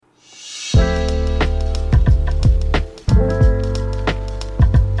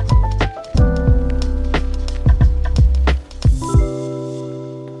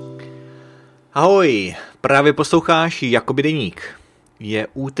Ahoj, právě posloucháš Jakoby deník. Je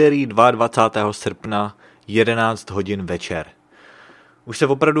úterý 22. srpna, 11 hodin večer. Už se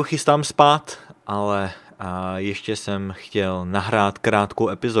opravdu chystám spát, ale ještě jsem chtěl nahrát krátkou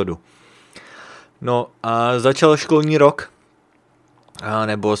epizodu. Začal školní rok,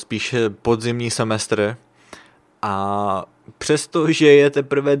 nebo spíš podzimní semestr, a přestože je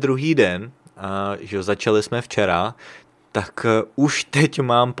teprve druhý den, že začali jsme včera, tak už teď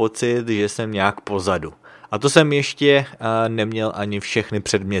mám pocit, že jsem nějak pozadu. A to jsem ještě neměl ani všechny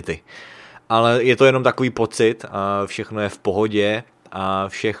předměty. Ale je to jenom takový pocit, všechno je v pohodě,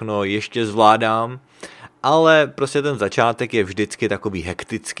 všechno ještě zvládám, ale prostě ten začátek je vždycky takový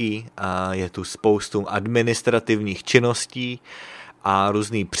hektický, je tu spoustu administrativních činností a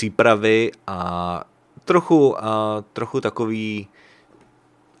různé přípravy a trochu takový,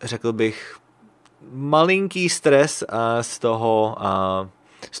 řekl bych, malinký stres z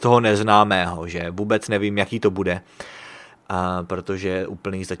toho neznámého, že vůbec nevím, jaký to bude, protože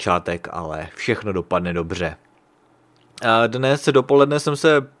úplný začátek, ale všechno dopadne dobře. Dnes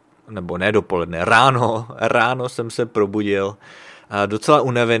dopoledne ráno jsem se probudil docela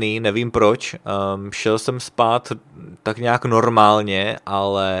unavený, nevím proč, šel jsem spát tak nějak normálně,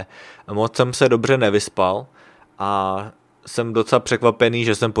 ale moc jsem se dobře nevyspal a jsem docela překvapený,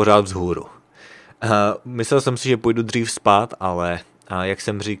 že jsem pořád vzhůru. Myslel jsem si, že půjdu dřív spát, ale jak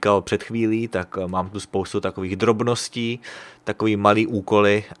jsem říkal před chvílí, tak mám tu spoustu takových drobností, takový malý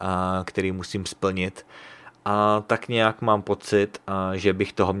úkoly, který musím splnit. A tak nějak mám pocit, že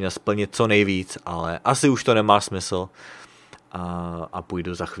bych toho měl splnit co nejvíc, ale asi už to nemá smysl a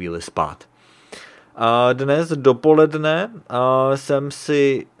půjdu za chvíli spát. Dnes dopoledne jsem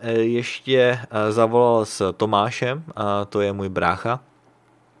si ještě zavolal s Tomášem, to je můj brácha.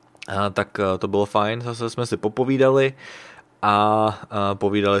 Tak to bylo fajn, zase jsme si popovídali a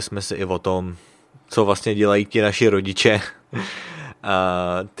povídali jsme si i o tom, co vlastně dělají ti naši rodiče.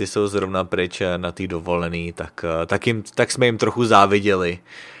 Ty jsou zrovna pryč na té dovolený, tak jsme jim trochu záviděli,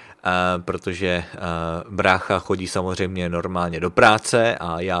 protože brácha chodí samozřejmě normálně do práce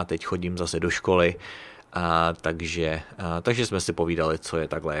a já teď chodím zase do školy, takže jsme si povídali, co je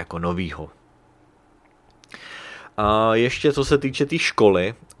takhle jako novýho. Ještě co se týče té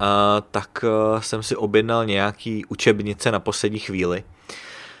školy, tak jsem si objednal nějaký učebnice na poslední chvíli.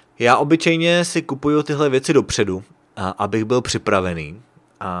 Já obyčejně si kupuju tyhle věci dopředu, abych byl připravený.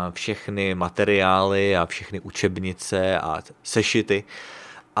 Všechny materiály a všechny učebnice a sešity,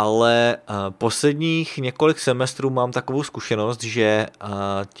 ale posledních několik semestrů mám takovou zkušenost, že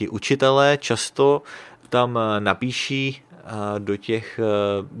ti učitelé často tam napíší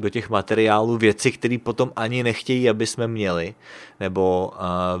do těch materiálů věci, které potom ani nechtějí, aby jsme měli, nebo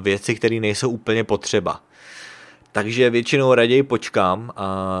věci, které nejsou úplně potřeba. Takže většinou raději počkám,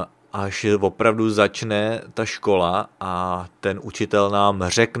 až opravdu začne ta škola a ten učitel nám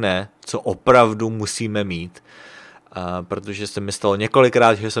řekne, co opravdu musíme mít, protože se mi stalo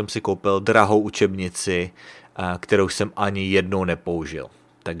několikrát, že jsem si koupil drahou učebnici, kterou jsem ani jednou nepoužil.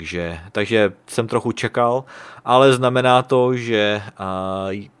 Takže jsem trochu čekal, ale znamená to, že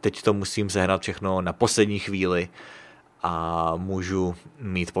teď to musím sehnat všechno na poslední chvíli a můžu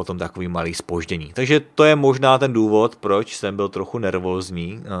mít potom takový malý zpoždění. Takže to je možná ten důvod, proč jsem byl trochu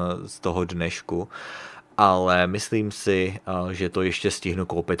nervózní z toho dnešku, ale myslím si, že to ještě stihnu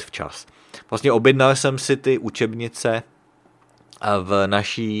koupit včas. Vlastně objednal jsem si ty učebnice v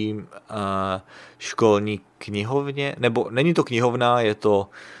naší školní knihovně, nebo není to knihovna, je to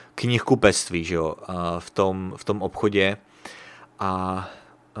knihkupectví, že jo, v tom obchodě, a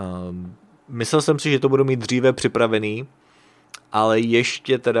myslel jsem si, že to budu mít dříve připravený, ale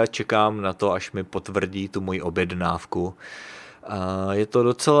ještě teda čekám na to, až mi potvrdí tu moji objednávku. Je to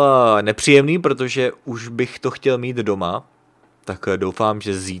docela nepříjemný, protože už bych to chtěl mít doma, tak doufám,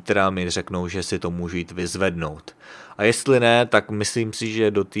 že zítra mi řeknou, že si to můžu jít vyzvednout. A jestli ne, tak myslím si,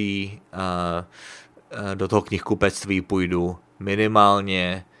 že do toho knihkupectví půjdu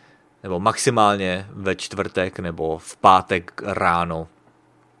minimálně nebo maximálně ve čtvrtek nebo v pátek ráno,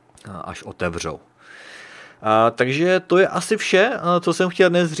 až otevřou. Takže to je asi vše, co jsem chtěl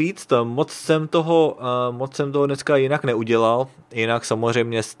dnes říct. Moc jsem toho dneska jinak neudělal. Jinak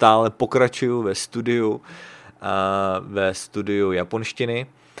samozřejmě stále pokračuju ve studiu japonštiny.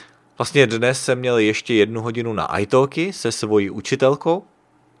 Vlastně dnes jsem měl ještě 1 hodinu na italki se svojí učitelkou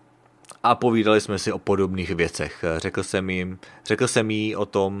a povídali jsme si o podobných věcech. Řekl jsem jí o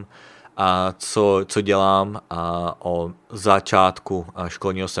tom, co dělám, o začátku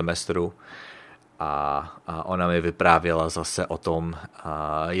školního semestru. a ona mi vyprávěla zase o tom,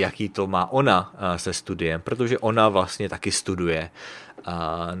 jaký to má ona se studiem, protože ona vlastně taky studuje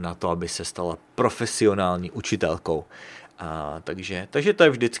na to, aby se stala profesionální učitelkou. Takže to je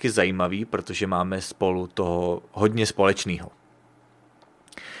vždycky zajímavý, protože máme spolu toho hodně společného.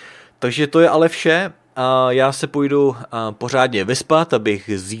 Takže to je ale vše. Já se půjdu pořádně vyspat, abych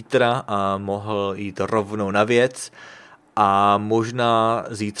zítra mohl jít rovnou na věc a možná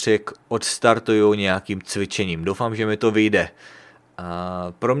zítřek odstartuju nějakým cvičením. Doufám, že mi to vyjde.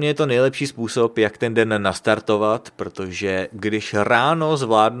 Pro mě je to nejlepší způsob, jak ten den nastartovat, protože když ráno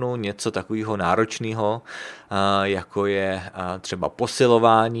zvládnu něco takového náročného, jako je třeba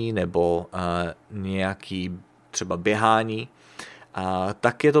posilování nebo nějaký třeba běhání,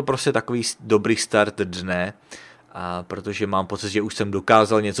 tak je to prostě takový dobrý start dne, protože mám pocit, že už jsem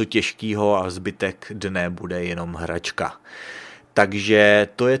dokázal něco těžkého a zbytek dne bude jenom hračka. Takže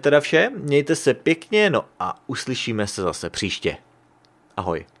to je teda vše, mějte se pěkně, no a uslyšíme se zase příště.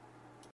 Ahoj.